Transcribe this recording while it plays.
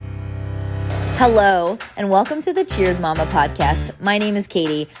Hello, and welcome to the Cheers Mama podcast. My name is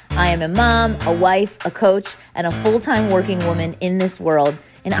Katie. I am a mom, a wife, a coach, and a full-time working woman in this world.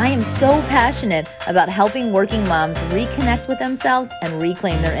 And I am so passionate about helping working moms reconnect with themselves and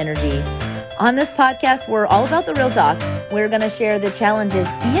reclaim their energy. On this podcast, we're all about the real talk. We're going to share the challenges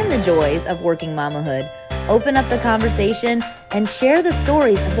and the joys of working mamahood, open up the conversation, and share the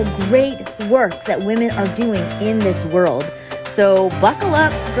stories of the great work that women are doing in this world. So buckle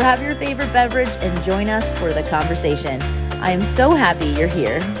up, grab your favorite beverage, and join us for the conversation. I am so happy you're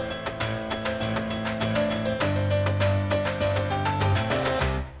here.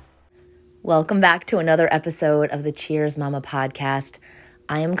 Welcome back to another episode of the Cheers Mama podcast.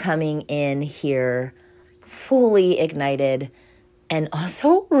 I am coming in here fully ignited and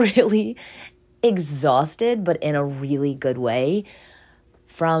also really exhausted, but in a really good way,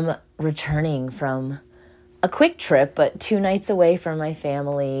 from returning from a quick trip, but 2 nights away from my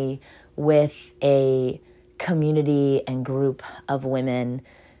family with a community and group of women,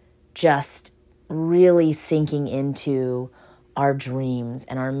 just really sinking into our dreams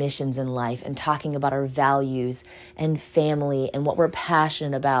and our missions in life and talking about our values and family and what we're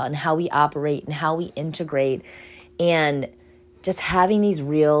passionate about and how we operate and how we integrate, and just having these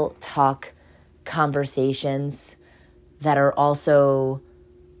real talk conversations that are also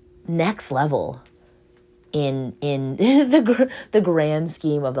next level in the grand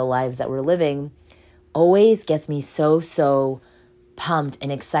scheme of the lives that we're living, always gets me so pumped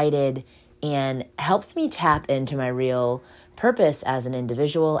and excited and helps me tap into my real purpose as an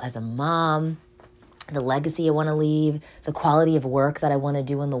individual, as a mom, the legacy I want to leave, the quality of work that I want to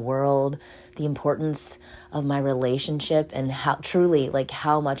do in the world, the importance of my relationship, and how truly, like,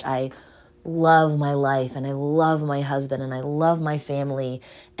 how much I love my life and I love my husband and I love my family,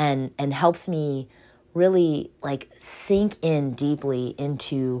 and helps me really like sink in deeply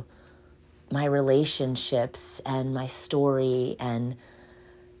into my relationships and my story. And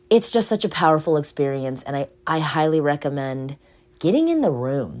it's just such a powerful experience. And I highly recommend getting in the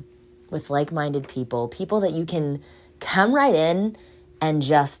room with like-minded people that you can come right in and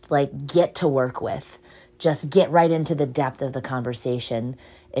just like get to work with. Just get right into the depth of the conversation.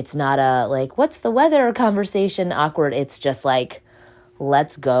 It's not a like, what's the weather conversation awkward. It's just like,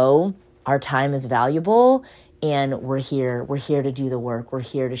 let's go. Our time is valuable, and we're here to do the work. We're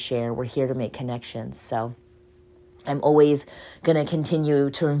here to share. We're here to make connections. So I'm always going to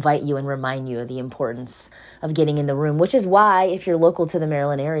continue to invite you and remind you of the importance of getting in the room, which is why if you're local to the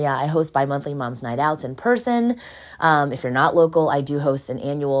Maryland area, I host bi-monthly Moms Night Outs in person. If you're not local, I do host an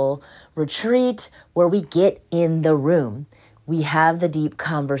annual retreat where we get in the room. We have the deep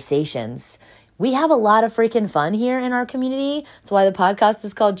conversations. We have a lot of freaking fun here in our community. That's why the podcast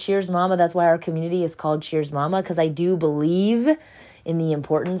is called Cheers Mama. That's why our community is called Cheers Mama, because I do believe in the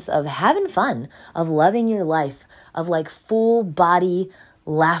importance of having fun, of loving your life, of like full body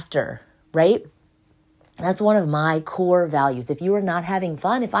laughter, right? That's one of my core values. If you are not having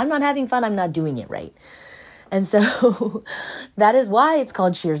fun, if I'm not having fun, I'm not doing it right. And so that is why it's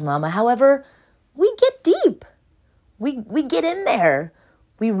called Cheers Mama. However, we get deep. We get in there.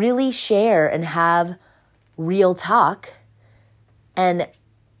 We really share and have real talk. And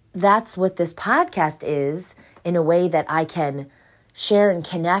that's what this podcast is, in a way that I can share and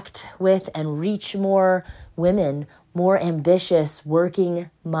connect with and reach more women, more ambitious working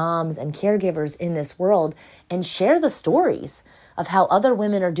moms and caregivers in this world, and share the stories of how other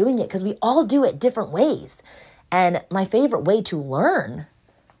women are doing it, because we all do it different ways. And my favorite way to learn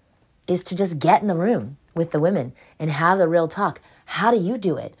is to just get in the room with the women and have the real talk. How do you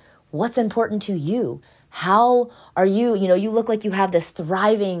do it? What's important to you? How are you, you look like you have this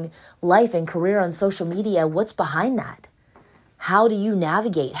thriving life and career on social media. What's behind that? How do you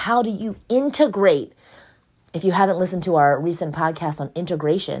navigate? How do you integrate? If you haven't listened to our recent podcast on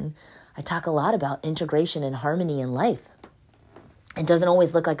integration, I talk a lot about integration and harmony in life. It doesn't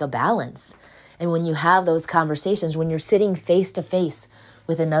always look like a balance. And when you have those conversations, when you're sitting face to face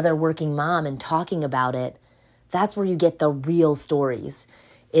with another working mom and talking about it, that's where you get the real stories.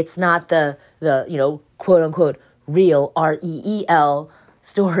 It's not the quote unquote real, REEL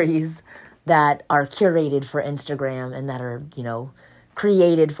stories that are curated for Instagram and that are,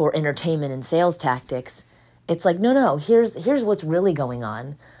 created for entertainment and sales tactics. It's like, no, here's what's really going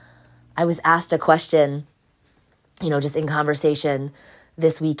on. I was asked a question, just in conversation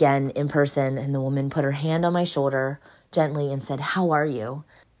this weekend in person, and the woman put her hand on my shoulder gently and said, "How are you?"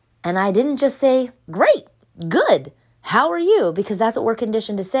 And I didn't just say, "Great, good, how are you?" Because that's what we're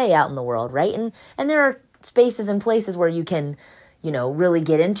conditioned to say out in the world, right? And there are spaces and places where you can, really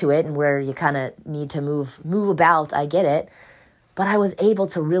get into it and where you kind of need to move about. I get it. but I was able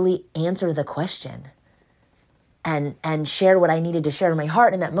to really answer the question and share what I needed to share in my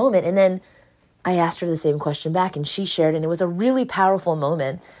heart in that moment. And then I asked her the same question back, and she shared, and it was a really powerful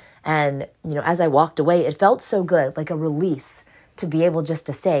moment. And, as I walked away, it felt so good, like a release, to be able just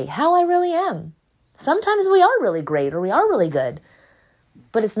to say how I really am. Sometimes we are really great or we are really good,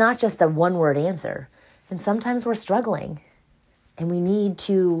 but it's not just a one-word answer. And sometimes we're struggling, and we need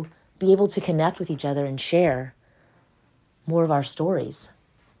to be able to connect with each other and share more of our stories.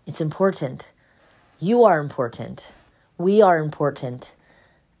 It's important. You are important. We are important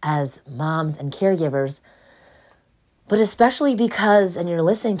as moms and caregivers, but especially because, and you're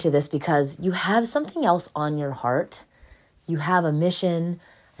listening to this because you have something else on your heart. You have a mission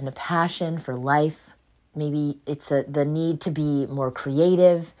and a passion for life. Maybe it's the need to be more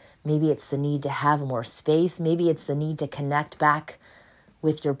creative. Maybe it's the need to have more space. Maybe it's the need to connect back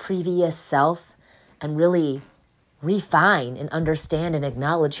with your previous self and really refine and understand and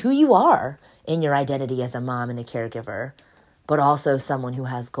acknowledge who you are in your identity as a mom and a caregiver, but also someone who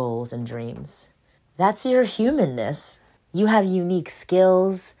has goals and dreams. That's your humanness. You have unique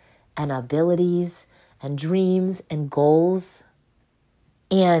skills and abilities and dreams and goals.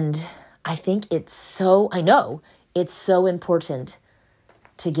 And I think I know it's so important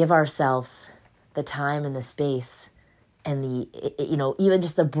to give ourselves the time and the space and even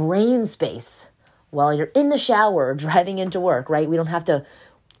just the brain space while you're in the shower or driving into work, right? We don't have to,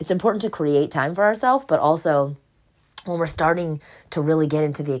 it's important to create time for ourselves, but also when we're starting to really get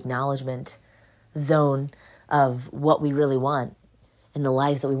into the acknowledgement zone of what we really want in the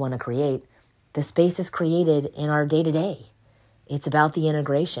lives that we want to create, the space is created in our day-to-day. It's about the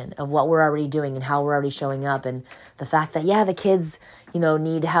integration of what we're already doing and how we're already showing up, and the fact that, the kids,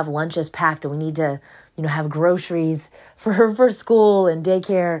 need to have lunches packed, and we need to, have groceries for school and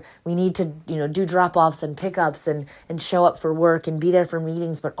daycare. We need to, do drop-offs and pickups and show up for work and be there for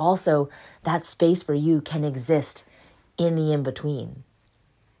meetings, but also that space for you can exist in the in-between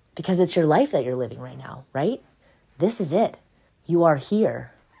because it's your life that you're living right now, right? This is it. You are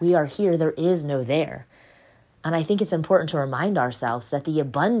here. We are here. There is no there. And I think it's important to remind ourselves that the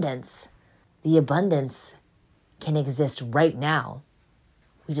abundance can exist right now.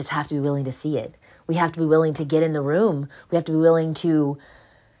 We just have to be willing to see it. We have to be willing to get in the room. We have to be willing to,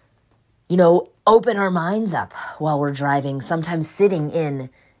 open our minds up while we're driving, sometimes sitting in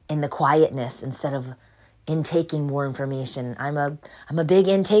the quietness instead of intaking more information. I'm a big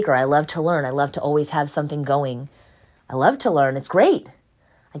intaker. I love to learn. I love to always have something going. I love to learn. It's great.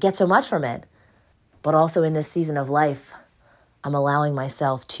 I get so much from it. But also in this season of life, I'm allowing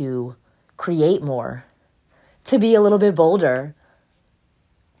myself to create more, to be a little bit bolder,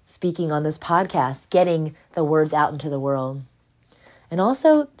 speaking on this podcast, getting the words out into the world, and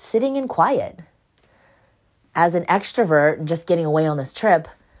also sitting in quiet. As an extrovert and just getting away on this trip,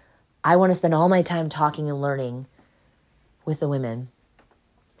 I want to spend all my time talking and learning with the women,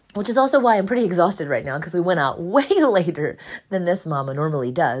 which is also why I'm pretty exhausted right now because we went out way later than this mama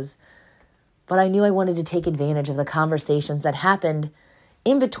normally does. But I knew I wanted to take advantage of the conversations that happened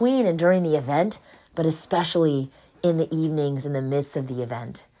in between and during the event, but especially in the evenings in the midst of the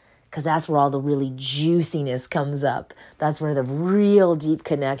event, because that's where all the really juiciness comes up. That's where the real deep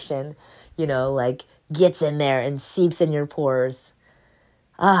connection, gets in there and seeps in your pores.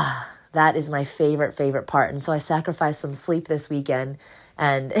 That is my favorite part. And so I sacrificed some sleep this weekend,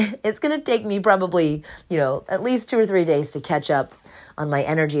 and it's going to take me probably, at least 2 or 3 days to catch up on my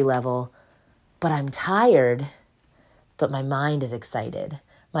energy level. But I'm tired, but my mind is excited.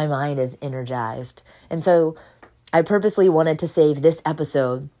 My mind is energized. And so I purposely wanted to save this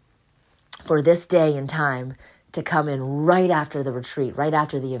episode for this day and time to come in right after the retreat, right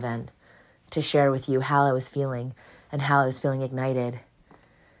after the event, to share with you how I was feeling and how I was feeling ignited.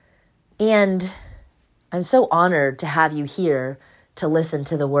 And I'm so honored to have you here to listen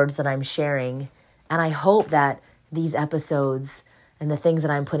to the words that I'm sharing. And I hope that these episodes and the things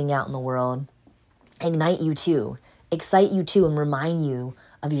that I'm putting out in the world ignite you too, excite you too, and remind you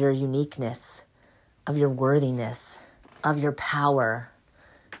of your uniqueness, of your worthiness, of your power.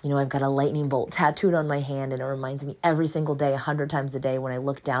 I've got a lightning bolt tattooed on my hand, and it reminds me every single day, 100 times a day when I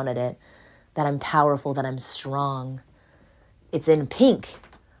look down at it, that I'm powerful, that I'm strong. It's in pink,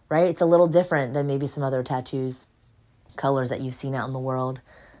 right? It's a little different than maybe some other tattoos, colors that you've seen out in the world.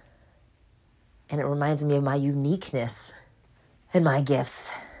 And it reminds me of my uniqueness and my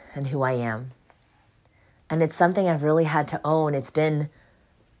gifts and who I am. And it's something I've really had to own.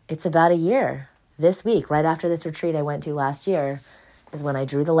 It's about a year. This week, right after this retreat I went to last year, is when I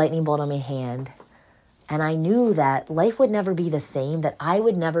drew the lightning bolt on my hand. And I knew that life would never be the same, that I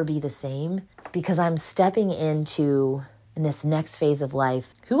would never be the same, because I'm stepping into in this next phase of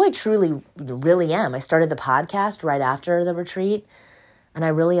life, who I truly, really am. I started the podcast right after the retreat, and I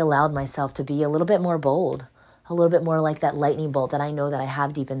really allowed myself to be a little bit more bold, a little bit more like that lightning bolt that I know that I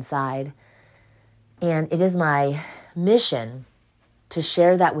have deep inside. And it is my mission to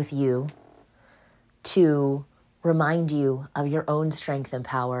share that with you, to remind you of your own strength and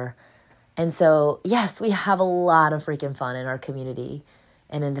power. And so, yes, we have a lot of freaking fun in our community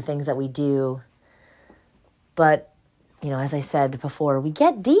and in the things that we do. But, as I said before, we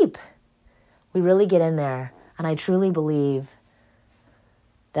get deep. We really get in there. And I truly believe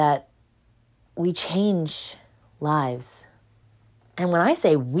that we change lives. And when I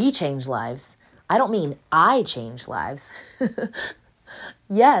say we change lives, I don't mean I change lives.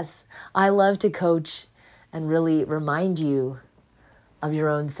 Yes, I love to coach and really remind you of your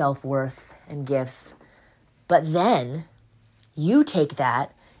own self-worth and gifts. But then you take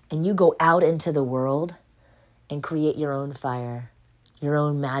that and you go out into the world and create your own fire, your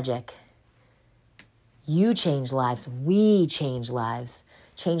own magic. You change lives. We change lives.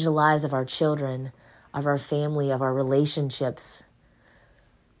 Change the lives of our children, of our family, of our relationships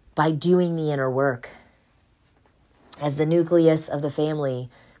by doing the inner work. As the nucleus of the family,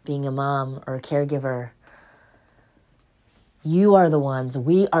 being a mom or a caregiver, you are the ones,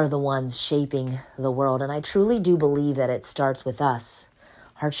 we are the ones shaping the world. And I truly do believe that it starts with us.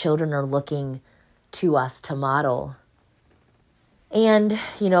 Our children are looking to us to model. And,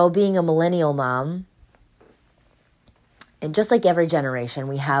 being a millennial mom, and just like every generation,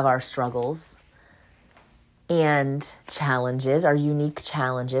 we have our struggles and challenges, our unique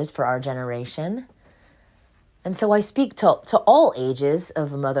challenges for our generation. And so I speak to all ages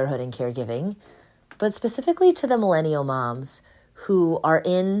of motherhood and caregiving, but specifically to the millennial moms who are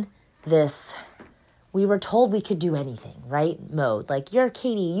in this, we were told we could do anything, right? Mode. Like, you're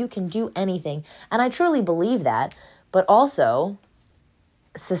Katie, you can do anything. And I truly believe that, but also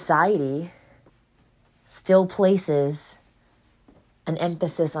society still places an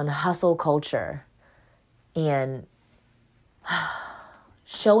emphasis on hustle culture and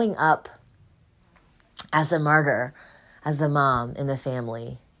showing up as a martyr, as the mom in the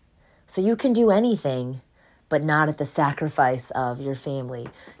family. So you can do anything, but not at the sacrifice of your family.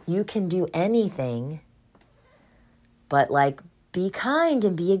 You can do anything, but be kind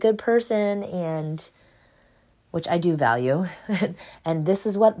and be a good person, and which I do value. And this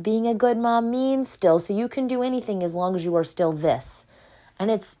is what being a good mom means still. So you can do anything as long as you are still this.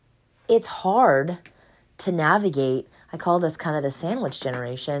 And it's hard to navigate. I call this kind of the sandwich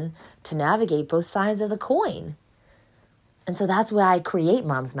generation, to navigate both sides of the coin. And so that's why I create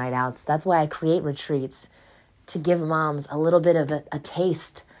Moms Night Outs. That's why I create retreats, to give moms a little bit of a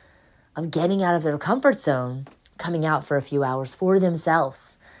taste of getting out of their comfort zone, coming out for a few hours for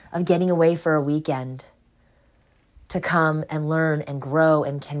themselves, of getting away for a weekend, to come and learn and grow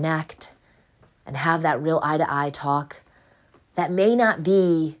and connect and have that real eye-to-eye talk that may not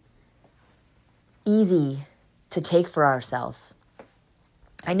be easy to take for ourselves.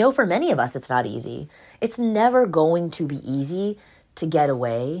 I know for many of us it's not easy. It's never going to be easy to get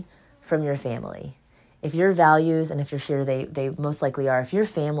away from your family. If your values, and if you're here, they most likely are. If your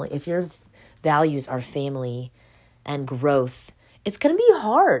values are family and growth, it's going to be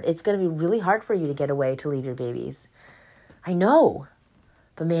hard. It's going to be really hard for you to get away, to leave your babies. I know,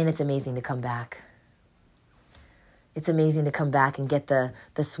 but man, it's amazing to come back. It's amazing to come back and get the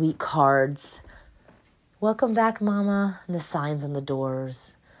sweet cards. Welcome back, mama, and the signs on the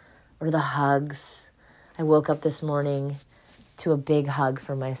doors, or the hugs. I woke up this morning to a big hug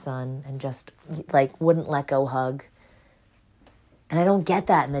from my son, and just wouldn't let go hug. And I don't get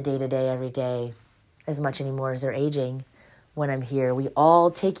that in the day-to-day, every day, as much anymore as they're aging. When I'm here, we all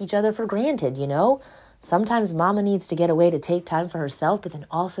take each other for granted, Sometimes mama needs to get away to take time for herself, but then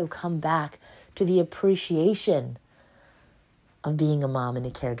also come back to the appreciation of being a mom and a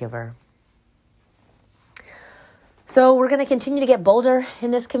caregiver. So we're going to continue to get bolder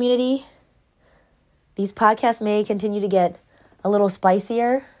in this community. These podcasts may continue to get a little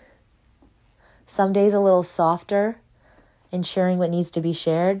spicier, some days a little softer in sharing what needs to be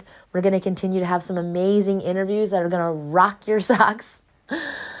shared. We're going to continue to have some amazing interviews that are going to rock your socks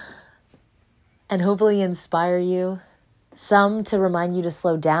and hopefully inspire you. Some to remind you to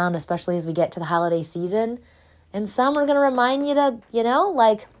slow down, especially as we get to the holiday season. And some are going to remind you to,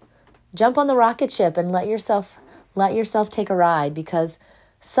 jump on the rocket ship and let yourself take a ride, because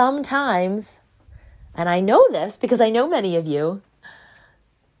sometimes, and I know this because I know many of you,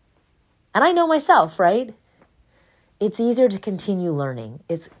 and I know myself, right? It's easier to continue learning.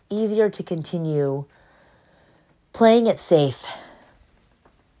 It's easier to continue playing it safe.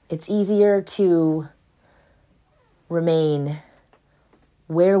 It's easier to remain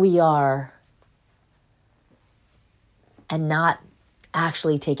where we are and not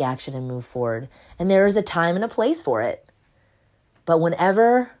actually take action and move forward. And there is a time and a place for it. But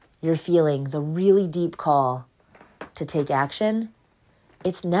whenever you're feeling the really deep call to take action,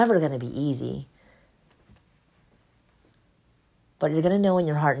 it's never going to be easy. But you're going to know in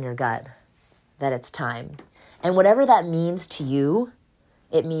your heart and your gut that it's time. And whatever that means to you,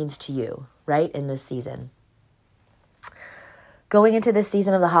 it means to you, right? In this season. Going into this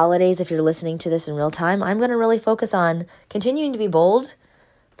season of the holidays, if you're listening to this in real time, I'm going to really focus on continuing to be bold,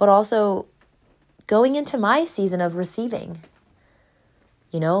 but also going into my season of receiving.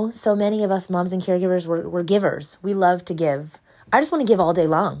 You know, so many of us moms and caregivers, we're givers. We love to give. I just want to give all day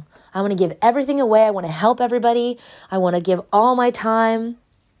long. I want to give everything away. I want to help everybody. I want to give all my time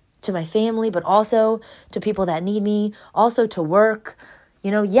to my family, but also to people that need me, also to work.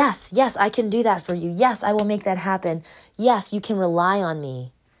 You know, yes, I can do that for you. Yes, I will make that happen. Yes, you can rely on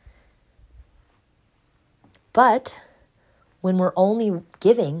me. But when we're only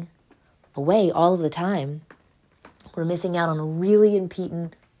giving away all of the time, we're missing out on a really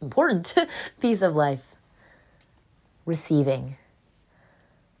important piece of life, receiving.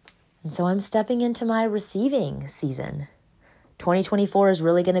 And so I'm stepping into my receiving season. 2024 is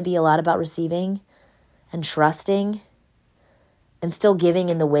really going to be a lot about receiving and trusting and still giving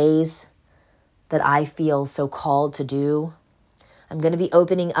in the ways that I feel so called to do. I'm going to be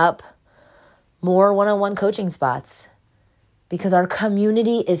opening up more one-on-one coaching spots because our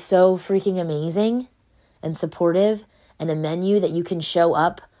community is so freaking amazing and supportive, and a menu that you can show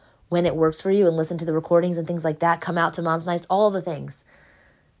up when it works for you and listen to the recordings and things like that, come out to Mom's Nights, all the things.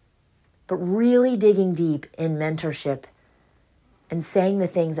 But really digging deep in mentorship and saying the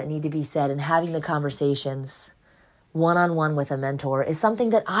things that need to be said and having the conversations one-on-one with a mentor is something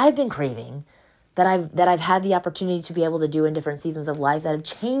that I've been craving, that I've had the opportunity to be able to do in different seasons of life that have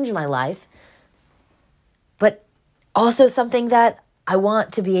changed my life, but also something that I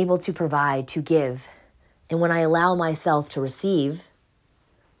want to be able to provide, to give. And when I allow myself to receive,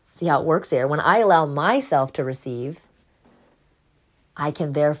 see how it works there? When I allow myself to receive, I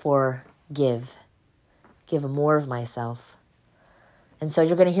can therefore give more of myself. And so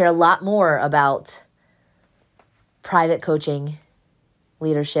you're going to hear a lot more about private coaching,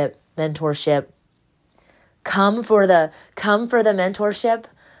 leadership, mentorship. Come for the mentorship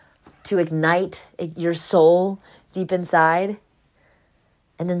to ignite your soul deep inside,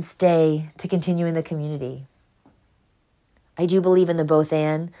 and then stay to continue in the community. I do believe in the both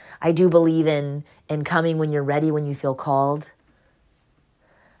and. I do believe in coming when you're ready, when you feel called.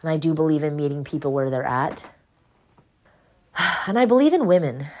 And I do believe in meeting people where they're at. And I believe in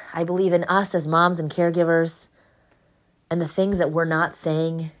women. I believe in us as moms and caregivers and the things that we're not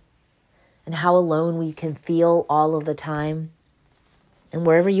saying and how alone we can feel all of the time. And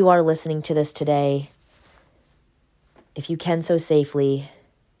wherever you are listening to this today, if you can so safely,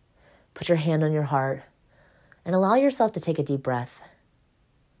 put your hand on your heart and allow yourself to take a deep breath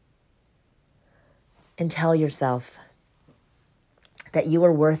and tell yourself that you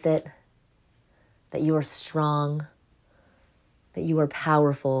are worth it, that you are strong, that you are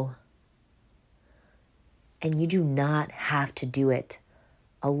powerful, and you do not have to do it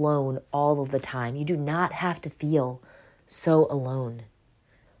alone all of the time. You do not have to feel so alone.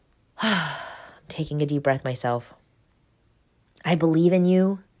 I'm taking a deep breath myself. I believe in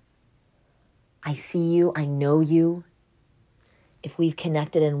you. I see you. I know you. If we've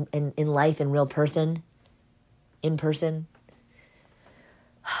connected in life in real person, in person,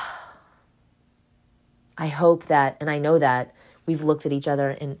 I hope that, and I know that, we've looked at each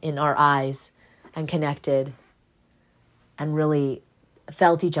other in our eyes and connected and really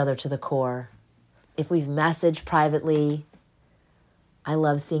felt each other to the core. If we've messaged privately, I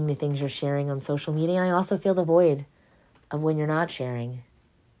love seeing the things you're sharing on social media, and I also feel the void of when you're not sharing.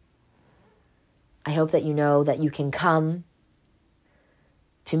 I hope that you know that you can come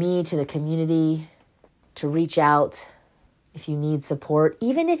to me, to the community, to reach out if you need support,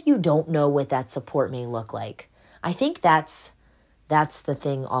 even if you don't know what that support may look like. I think that's the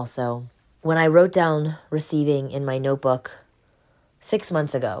thing also. When I wrote down receiving in my notebook 6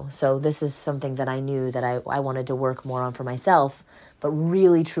 months ago, so this is something that I knew that I wanted to work more on for myself, but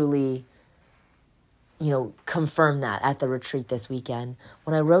really, truly, confirm that at the retreat this weekend.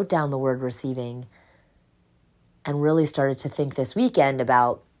 When I wrote down the word receiving and really started to think this weekend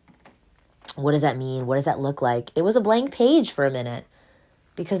about what does that mean? What does that look like? It was a blank page for a minute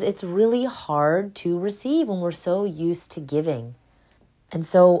because it's really hard to receive when we're so used to giving. And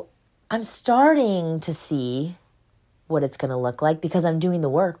so I'm starting to see what it's going to look like because I'm doing the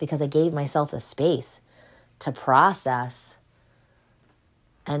work, because I gave myself the space to process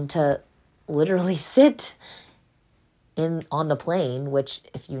and to literally sit on the plane, which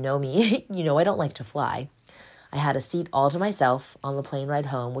if you know me, you know I don't like to fly. I had a seat all to myself on the plane ride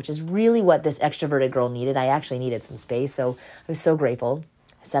home, which is really what this extroverted girl needed. I actually needed some space, so I was so grateful.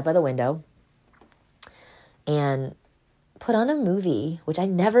 I sat by the window and put on a movie, which I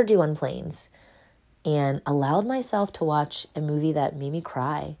never do on planes, and allowed myself to watch a movie that made me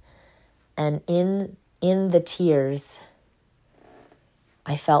cry. And in the tears,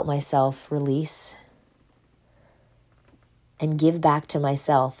 I felt myself release and give back to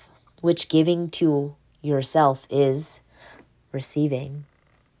myself, which giving to yourself is receiving.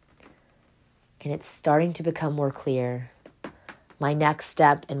 And it's starting to become more clear. My next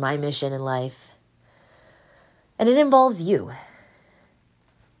step and my mission in life. And it involves you.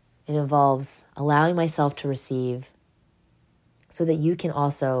 It involves allowing myself to receive so that you can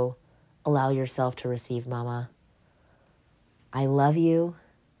also allow yourself to receive, Mama. I love you.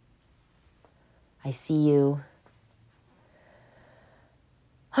 I see you.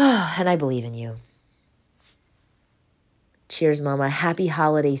 And I believe in you. Cheers, Mama. Happy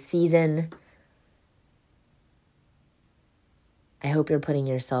holiday season. I hope you're putting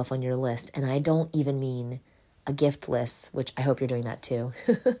yourself on your list. And I don't even mean a gift list, which I hope you're doing that too.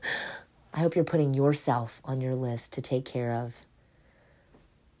 I hope you're putting yourself on your list to take care of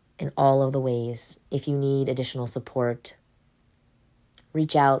in all of the ways. If you need additional support,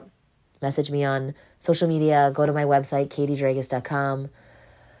 reach out, message me on social media, go to my website, katiedragus.com.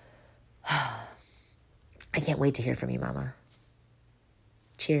 I can't wait to hear from you, Mama.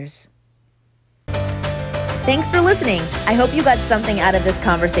 Cheers. Thanks for listening. I hope you got something out of this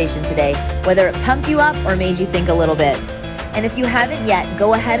conversation today, whether it pumped you up or made you think a little bit. And if you haven't yet,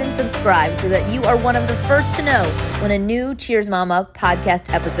 go ahead and subscribe so that you are one of the first to know when a new Cheers Mama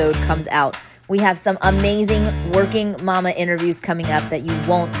podcast episode comes out. We have some amazing working mama interviews coming up that you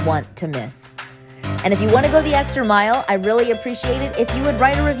won't want to miss. And if you want to go the extra mile, I really appreciate it if you would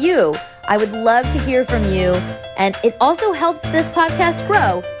write a review. I would love to hear from you. And it also helps this podcast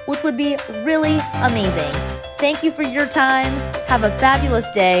grow, which would be really amazing. Thank you for your time. Have a fabulous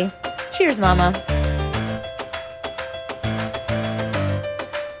day. Cheers, Mama.